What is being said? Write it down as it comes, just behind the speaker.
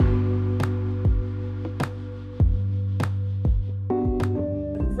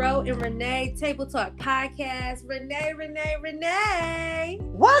Ro and Renee Table Talk Podcast. Renee.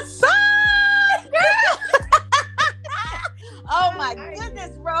 What's up, girl? Oh my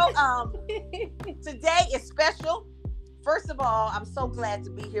goodness, Ro. Today is special. First of all, I'm so glad to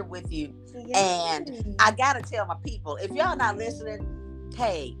be here with you. Yes. And I gotta tell my people, if y'all not listening,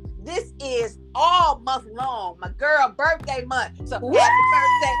 hey, this is all month long, my girl birthday month. So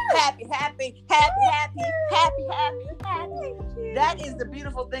happy birthday, happy. That is the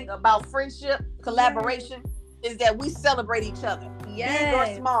beautiful thing about friendship, collaboration, is that we celebrate each other. Big or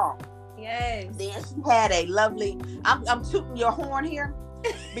small. Yes. Then she had a lovely, I'm tooting your horn here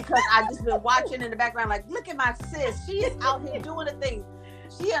because I just been watching in the background, like, look at my sis. She is out here doing the things.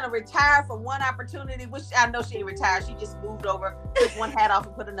 She had to retire from one opportunity, which I know she ain't retired. She just moved over, took one hat off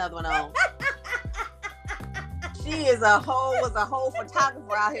and put another one on. She was a whole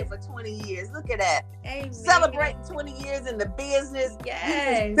photographer out here for 20 years. Look at that. Amen. Celebrating 20 years in the business.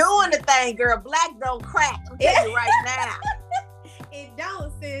 Yes. Doing the thing, girl. Black don't crack. I'm telling you right now. It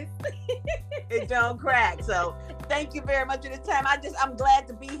don't, sis. It don't crack. So thank you very much for this time. I'm glad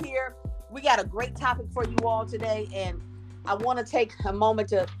to be here. We got a great topic for you all today, and I want to take a moment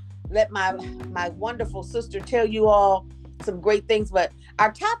to let my wonderful sister tell you all some great things. But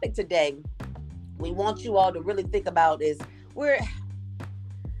our topic today, we want you all to really think about is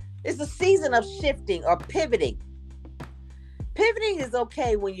it's a season of shifting or pivoting. Pivoting is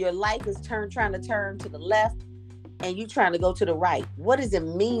okay when your life is trying to turn to the left and you trying to go to the right. What does it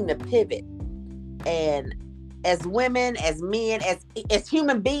mean to pivot? And as women, as men, as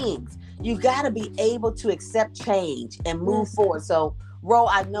human beings, you got to be able to accept change and move forward. So, Ro,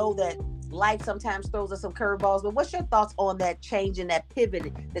 I know that life sometimes throws us some curveballs, but what's your thoughts on that change and that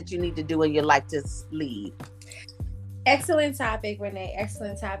pivot that you need to do in your life to lead? Excellent topic, Renee.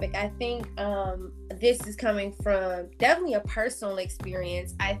 Excellent topic. I think this is coming from definitely a personal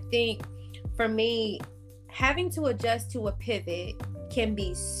experience. I think for me, having to adjust to a pivot can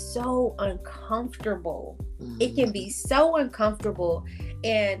be so uncomfortable. It can be so uncomfortable.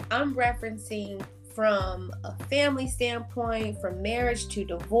 And I'm referencing from a family standpoint, from marriage to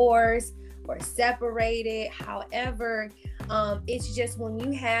divorce or separated. However, it's just when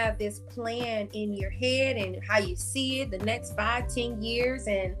you have this plan in your head and how you see it the next 5-10 years,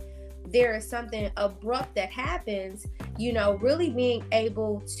 and there is something abrupt that happens, really being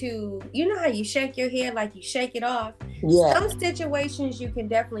able to, how you shake your head like you shake it off. Yeah. Some situations you can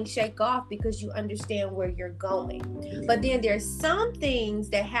definitely shake off because you understand where you're going. But then there's some things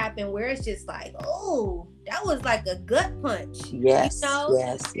that happen where it's just like, oh, that was like a gut punch. Yes.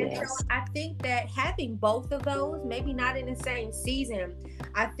 Yes. So I think that having both of those, maybe not in the same season,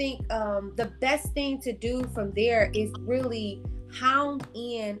 I think the best thing to do from there is really hound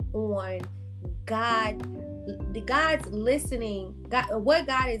in on God's listening, what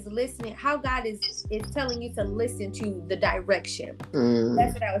God is listening, how God is telling you to listen to the direction.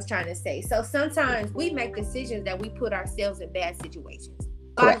 That's what I was trying to say. So sometimes we make decisions that we put ourselves in bad situations.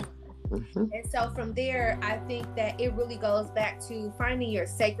 Correct. And so from there, I think that it really goes back to finding your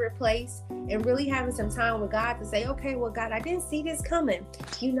sacred place and really having some time with God to say, okay, well, God, I didn't see this coming.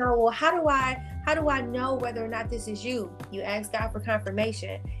 Well, how do I know whether or not this is you? You ask God for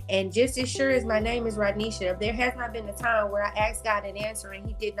confirmation. And just as sure as my name is Rodnisha, there has not been a time where I asked God an answer and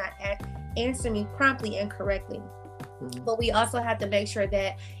he did not answer me promptly and correctly. But we also have to make sure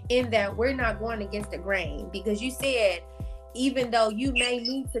that in that we're not going against the grain, because you said, even though you may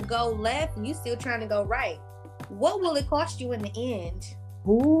need to go left, you still trying to go right. What will it cost you in the end?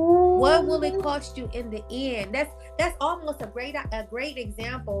 Ooh. What will it cost you in the end? That's almost a great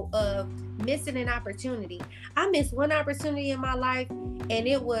example of missing an opportunity. I missed one opportunity in my life, and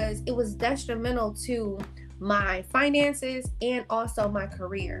it was detrimental to my finances and also my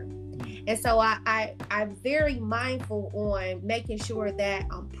career. And so I'm very mindful on making sure that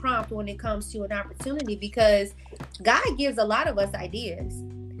I'm prompt when it comes to an opportunity, because God gives a lot of us ideas.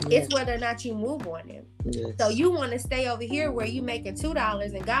 Yes. It's whether or not you move on it. Yes. So you want to stay over here where you making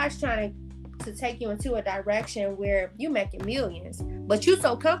 $2 and God's trying to take you into a direction where you making millions, but you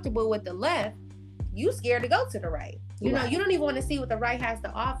so comfortable with the left, you scared to go to the right. You don't even want to see what the right has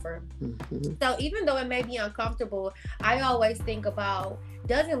to offer. So even though it may be uncomfortable, I always think about,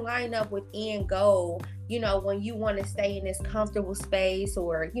 doesn't line up with end goal, when you want to stay in this comfortable space,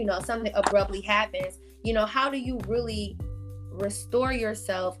 or, something abruptly happens, how do you really restore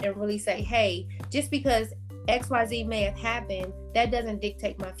yourself and really say, hey, just because XYZ may have happened, that doesn't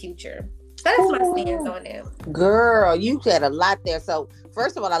dictate my future. That's my stance on it. Girl, you said a lot there. So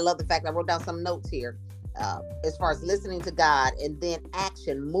first of all, I love the fact I wrote down some notes here. As far as listening to God, and then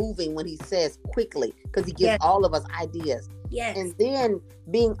action, moving when he says quickly, because he gives all of us ideas. Yes. And then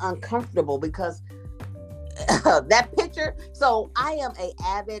being uncomfortable because that picture. So I am a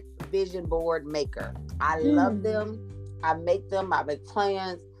avid vision board maker. I love them. I make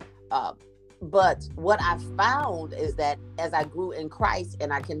plans. But what I found is that as I grew in Christ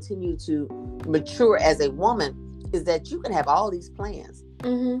and I continue to mature as a woman, is that you can have all these plans.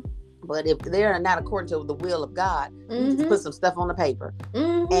 But if they're not according to the will of God, you just put some stuff on the paper.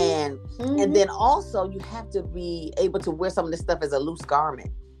 And then also you have to be able to wear some of this stuff as a loose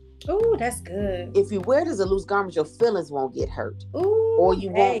garment. Oh, that's good. If you wear it as a loose garment, your feelings won't get hurt. Or you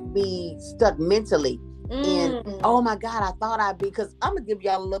won't be stuck mentally in, oh my God, I thought I'd be, because I'm going to give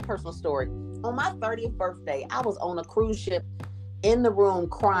y'all a little personal story. On my 30th birthday, I was on a cruise ship in the room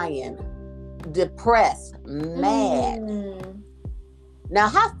crying, depressed, mad. Now,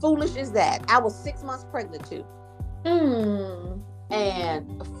 how foolish is that? I was 6 months pregnant too.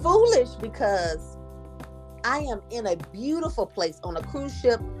 And foolish because I am in a beautiful place on a cruise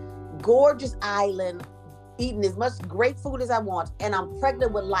ship, gorgeous island, eating as much great food as I want, and I'm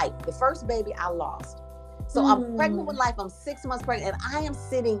pregnant with life. The first baby I lost. So I'm pregnant with life. I'm 6 months pregnant, and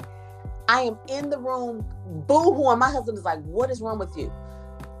I am in the room, boo-hoo, and my husband is like, what is wrong with you?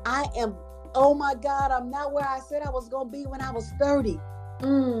 I am, oh my God, I'm not where I said I was going to be when I was 30.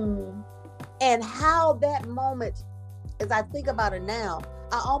 And how that moment, as I think about it now,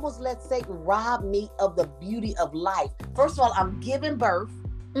 I almost let Satan rob me of the beauty of life. First of all, I'm giving birth.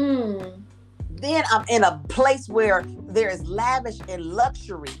 Then I'm in a place where there is lavish and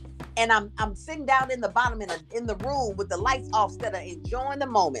luxury. And I'm sitting down in the bottom in the room with the lights off instead of enjoying the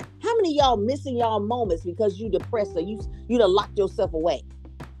moment. How many of y'all missing y'all moments because you depressed or you done locked yourself away?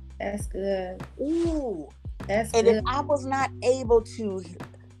 That's good. Ooh. That's and good. If I was not able to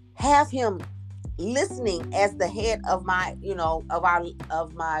have him listening as the head of my,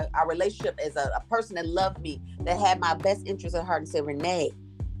 our relationship, as a person that loved me, that had my best interest at heart, and said, Renee,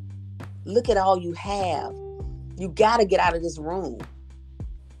 look at all you have. You got to get out of this room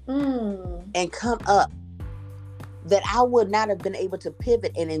and come up. That I would not have been able to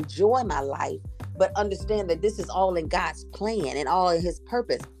pivot and enjoy my life, but understand that this is all in God's plan and all in His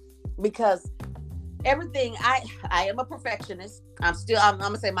purpose. Because everything, I am a perfectionist. I'm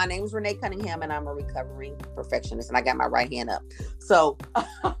gonna say my name is Renee Cunningham, and I'm a recovering perfectionist, and I got my right hand up. So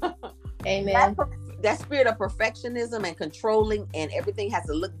amen. That spirit of perfectionism and controlling and everything has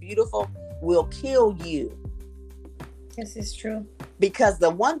to look beautiful will kill you. This is true. Because the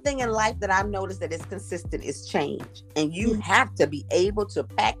one thing in life that I've noticed that is consistent is change. And you have to be able to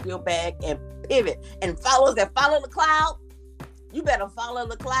pack your bag and pivot. And follow the cloud. You better follow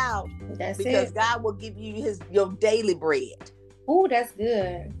the cloud. Because God will give you your daily bread. Oh, that's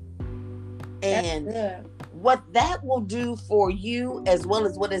good. And that's good. What that will do for you, as well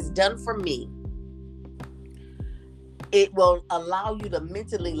as what it's done for me, it will allow you to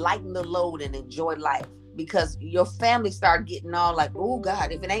mentally lighten the load and enjoy life. Because your family start getting all like, oh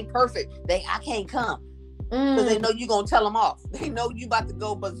God, if it ain't perfect, I can't come. Because they know you're going to tell them off. They know you about to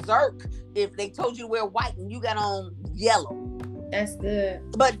go berserk if they told you to wear white and you got on yellow. That's good.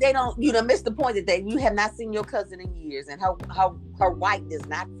 But they don't, miss the point that you have not seen your cousin in years, and her white does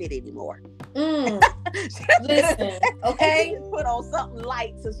not fit anymore. Listen, okay? She just put on something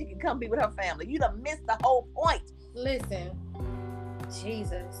light so she can come be with her family. You done missed the whole point. Listen,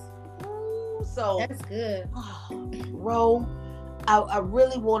 Jesus. So that's good. Ro, I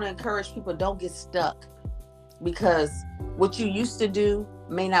really want to encourage people, don't get stuck, because what you used to do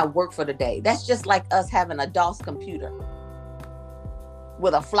may not work for the day. That's just like us having a DOS computer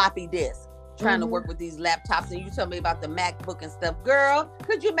with a floppy disk, trying to work with these laptops, and you tell me about the MacBook and stuff. Girl,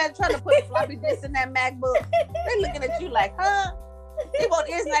 could you imagine trying to put a floppy disk in that MacBook? They're looking at you like, huh?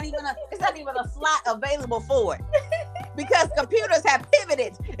 It's not even a slot available for it, because computers have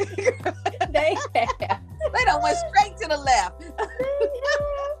pivoted. They have. They done went straight to the left.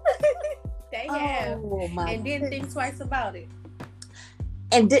 They have. And didn't think twice about it.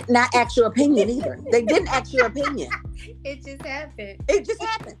 And did not ask your opinion either. They didn't ask your opinion. It just happened.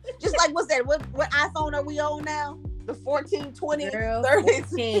 Just like, what's that? What iPhone are we on now? The 14, 20, Girl, 30.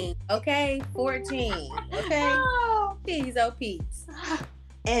 14. Okay, 14. Okay. Peas, oh peas.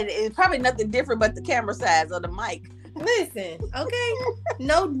 And it's probably nothing different but the camera size or the mic. Listen, okay?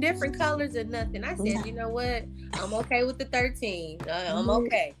 No different colors or nothing. I said, you know what? I'm okay with the 13. I'm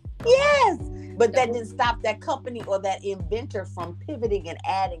okay. Yes. But that didn't stop that company or that inventor from pivoting and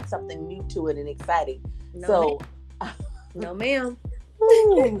adding something new to it and exciting. No, ma'am.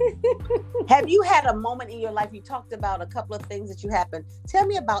 Have you had a moment in your life, you talked about a couple of things that you happened. Tell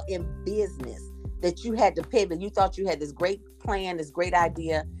me about in business that you had to pivot. You thought you had this great plan, this great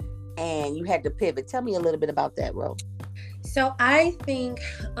idea, and you had to pivot. Tell me a little bit about that, Ro. So I think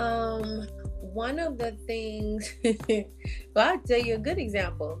one of the things, well, I'll tell you a good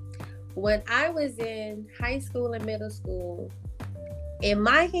example. When I was in high school and middle school, in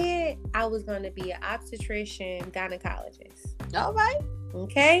my head, I was going to be an obstetrician gynecologist. All right.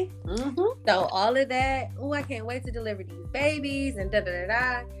 Okay. Mm-hmm. So all of that, oh, I can't wait to deliver these babies and da da da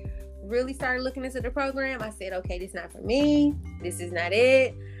da. Really started looking into the program. I said, okay, this is not for me. This is not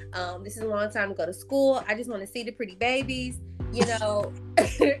it. This is a long time to go to school. I just want to see the pretty babies. You know,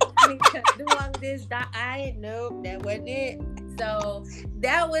 do all of this. Nope, that wasn't it. So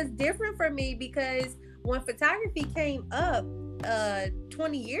that was different for me because when photography came up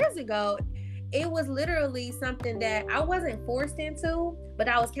 20 years ago, it was literally something that I wasn't forced into, but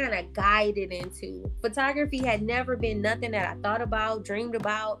I was kind of guided into. Photography had never been nothing that I thought about, dreamed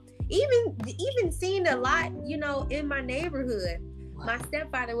about, even seen a lot, you know, in my neighborhood. My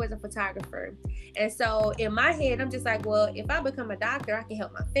stepfather was a photographer. And so in my head, I'm just like, well, if I become a doctor, I can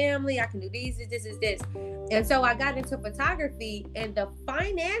help my family. I can do this. And so I got into photography, and the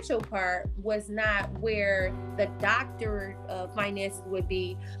financial part was not where the doctor finances would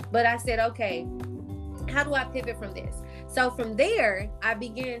be. But I said, okay, how do I pivot from this? So from there, I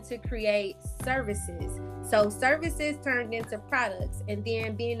began to create services. So services turned into products, and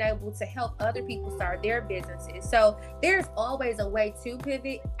then being able to help other people start their businesses. So there's always a way to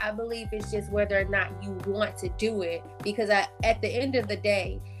pivot. I believe it's just whether or not you want to do it, because at the end of the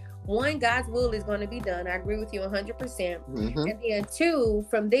day, one, God's will is going to be done. I agree with you 100%. Mm-hmm. And then two,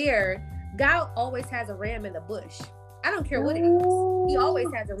 from there, God always has a ram in the bush. I don't care what it is. He always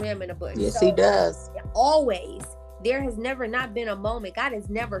has a ram in the bush. Yes, so, he does. Always. There has never not been a moment. God has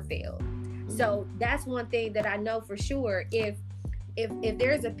never failed. So that's one thing that I know for sure. If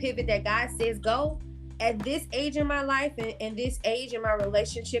there's a pivot that God says go, at this age in my life and this age in my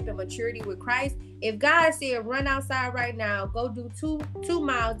relationship and maturity with Christ, if God said run outside right now, go do two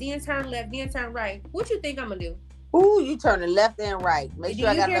miles, then turn left, then turn right, what you think I'm gonna do? Ooh, you turning left and right. Make sure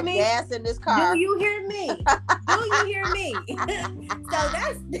I got enough gas in this car. Do you hear me? Do you hear me? So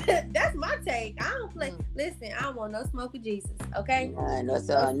that's my take. I don't play. Listen, I don't want no smoke with Jesus. Okay?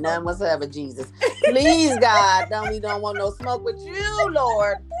 None whatsoever, Jesus. Please, God, we don't want no smoke with you,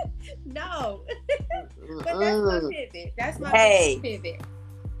 Lord. No. But that's my pivot. That's my pivot.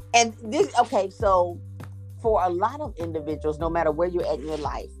 And this, okay, so for a lot of individuals, no matter where you're at in your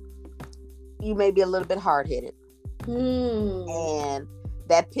life, you may be a little bit hard-headed. And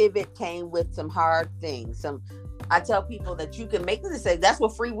that pivot came with some hard things. I tell people that you can make the decision. That's where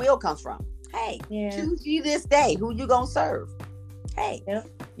free will comes from. Hey, choose you this day who you gonna serve. Hey,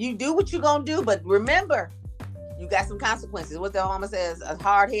 you do what you gonna do, but remember, you got some consequences. What the mama says, a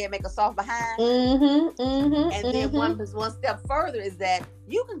hard head make a soft behind. And then one step further is that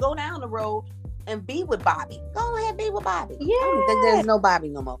you can go down the road and be with Bobby. Go ahead, be with Bobby. Yeah. I don't think there's no Bobby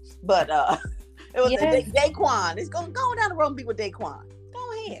no more. But it was Daquan. It's going down the road and be with Daquan.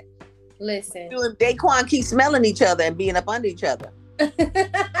 Go ahead. Listen. You and Daquan keep smelling each other and being up under each other.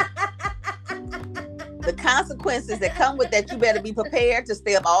 The consequences that come with that, you better be prepared to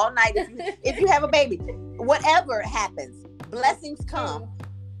stay up all night if you have a baby. Whatever happens, blessings come.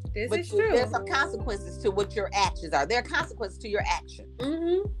 This is true. There's some consequences to what your actions are. There are consequences to your action.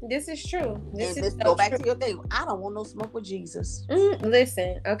 This is true. Go back to your thing. I don't want no smoke with Jesus.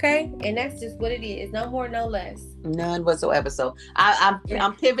 Listen, okay, and that's just what it is. No more, no less. None whatsoever. So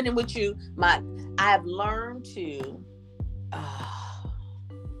I'm pivoting with you. I have learned to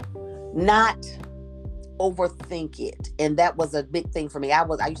not overthink it, and that was a big thing for me.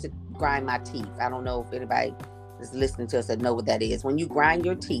 I used to grind my teeth. I don't know if anybody is listening to us that know what that is. When you grind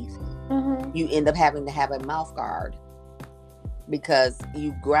your teeth, you end up having to have a mouth guard because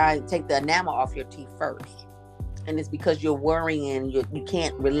you take the enamel off your teeth first, and it's because you're worrying. You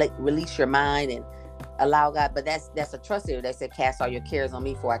can't release your mind and allow God. But that's a trust area. They said, "Cast all your cares on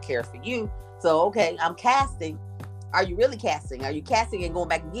me, for I care for you." So okay, I'm casting. Are you really casting? Are you casting and going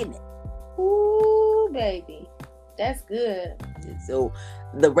back and getting it? Ooh, baby. That's good. So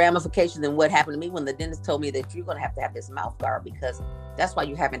the ramifications and what happened to me when the dentist told me that you're going to have this mouth guard because that's why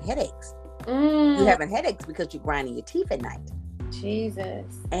you're having headaches. You're having headaches because you're grinding your teeth at night. Jesus.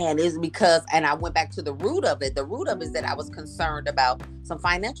 And it's because, and I went back to the root of it. The root of it is that I was concerned about some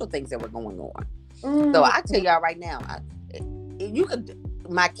financial things that were going on. So I tell y'all right now, you could,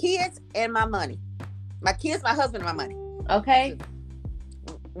 my kids and my money, my kids, my husband, and my money. Okay.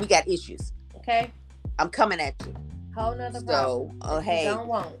 We got issues. Okay. I'm coming at you. Whole nother problem. So, hey,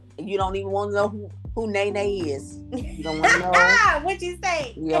 you don't even want to know who Nene is. You don't want to know. What you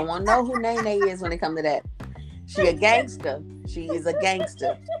say? You don't want to know who Nene is when it comes to that. She a gangster. She is a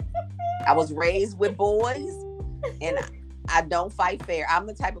gangster. I was raised with boys, and I don't fight fair. I'm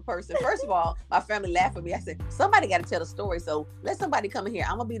the type of person, first of all, my family laughed at me. I said, somebody got to tell the story. So let somebody come in here.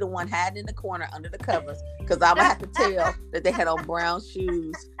 I'm going to be the one hiding in the corner under the covers because I'm going to have to tell that they had on brown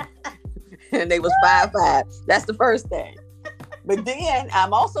shoes and they was 5'5". That's the first thing. But then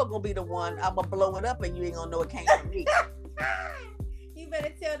I'm also going to be the one, I'm going to blow it up and you ain't going to know it came from me. You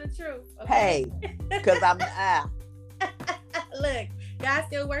better tell the truth. Okay? Hey, because I'm, Look, God's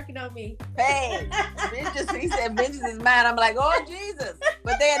still working on me. Hey, vengeance, he said, vengeance is mine. I'm like, oh, Jesus.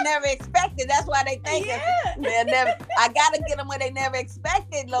 But they'll never expect it. That's why they think they'll never, I got to get them where they never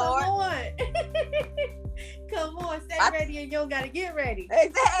expected, Lord. Come on. Come on, stay ready and you don't got to get ready.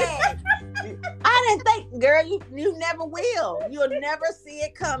 Exactly. I didn't think, girl, you never will. You'll never see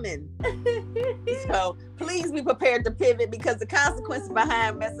it coming. So please be prepared to pivot because the consequences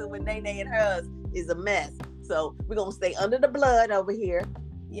behind messing with Nene and hers is a mess. So we're going to stay under the blood over here.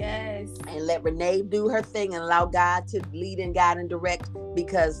 Yes. And let Renee do her thing and allow God to lead and guide and direct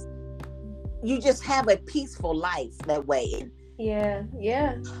because you just have a peaceful life that way. Yeah.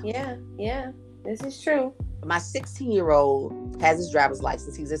 This is true. My 16-year-old has his driver's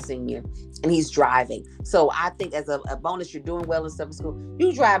license. He's a senior and he's driving. So I think as a bonus, you're doing well and stuff in school.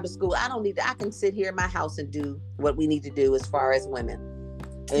 You drive to school. I can sit here in my house and do what we need to do as far as women.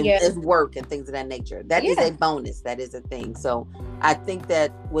 And as work and things of that nature. That is a bonus. That is a thing. So I think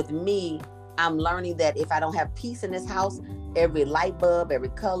that with me, I'm learning that if I don't have peace in this house, every light bulb, every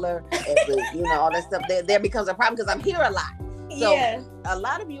color, every, all that stuff, there becomes a problem because I'm here a lot. So a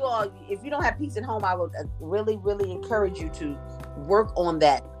lot of you all, if you don't have peace at home, I would really, really encourage you to work on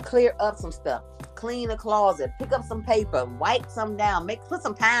that. Clear up some stuff. Clean a closet. Pick up some paper. Wipe some down. Put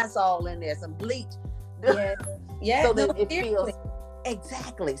some Pine Sol in there. Some bleach. Yeah. So that it feels...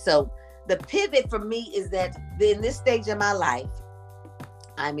 Exactly. So the pivot for me is that in this stage of my life,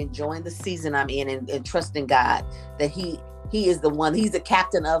 I'm enjoying the season I'm in and trusting God that He is the one. He's the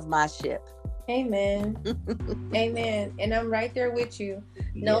captain of my ship. Amen. Amen. And I'm right there with you.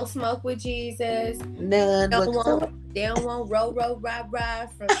 No smoke with Jesus. None. They don't want row, ride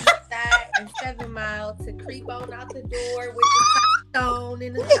from East Side and 7 Mile to creep on out the door with the stone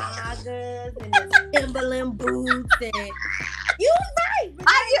and the joggers and the Timberland boots and you was right.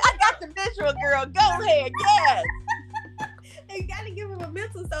 I got the visual, girl. Go ahead. Yes. You got to give them a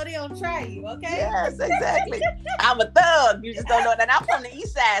mental so they don't try you, okay? Yes, exactly. I'm a thug. You just don't know that. I'm from the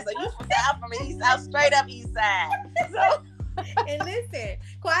East Side, so I'm from the East Side, straight up East Side. So. And listen,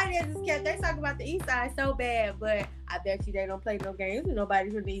 quiet as this cat, they talk about the East Side so bad, but I bet you they don't play no games with nobody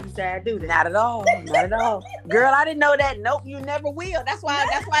from the East Side, do they? Not at all. Not at all. Girl, I didn't know that. Nope, you never will. That's why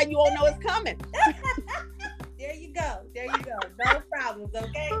you won't know it's coming. There you go. No problems,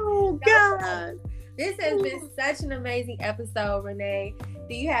 okay? Oh, God. This has been such an amazing episode, Renee.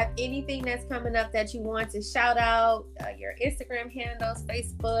 Do you have anything that's coming up that you want to shout out? Your Instagram handles,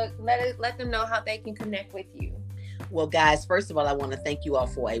 Facebook. Let them know how they can connect with you. Well, guys, first of all, I want to thank you all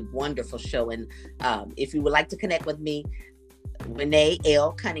for a wonderful show. And if you would like to connect with me, Renee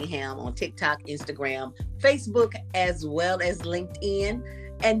L. Cunningham on TikTok, Instagram, Facebook, as well as LinkedIn.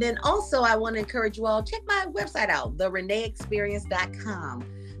 And then also, I want to encourage you all, check my website out, thereneeexperience.com.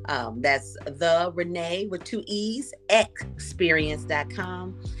 That's the Renee with 2 E's,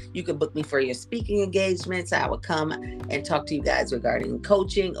 experience.com. You can book me for your speaking engagements. I will come and talk to you guys regarding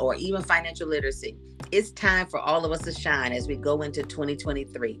coaching or even financial literacy. It's time for all of us to shine as we go into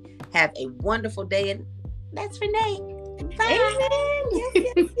 2023. Have a wonderful day. And that's Renee. Bye. Amen.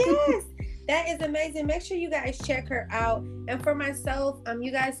 Yes. That is amazing. Make sure you guys check her out. And for myself,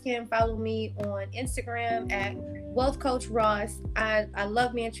 you guys can follow me on Instagram at Wealth Coach Ross. I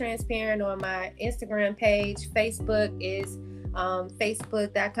love being transparent on my Instagram page. Facebook is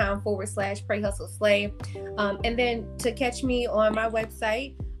facebook.com/Pray Hustle Slay. And then to catch me on my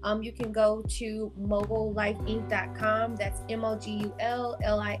website, you can go to mogulifeinc.com. That's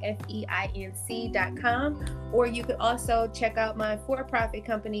MOGULLIFEINC.com. Or you could also check out my for-profit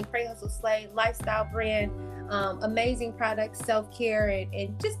company, Pray Hustle Slay, lifestyle brand, amazing products, self-care,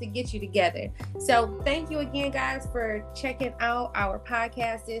 and just to get you together. So thank you again, guys, for checking out our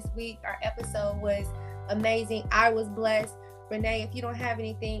podcast this week. Our episode was amazing. I was blessed. Renee, if you don't have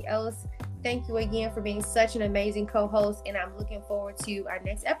anything else, thank you again for being such an amazing co-host, and I'm looking forward to our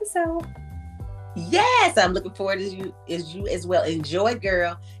next episode. Yes, I'm looking forward to you as well. Enjoy,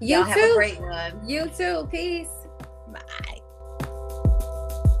 girl. You Y'all too. have a great one. You too. Peace.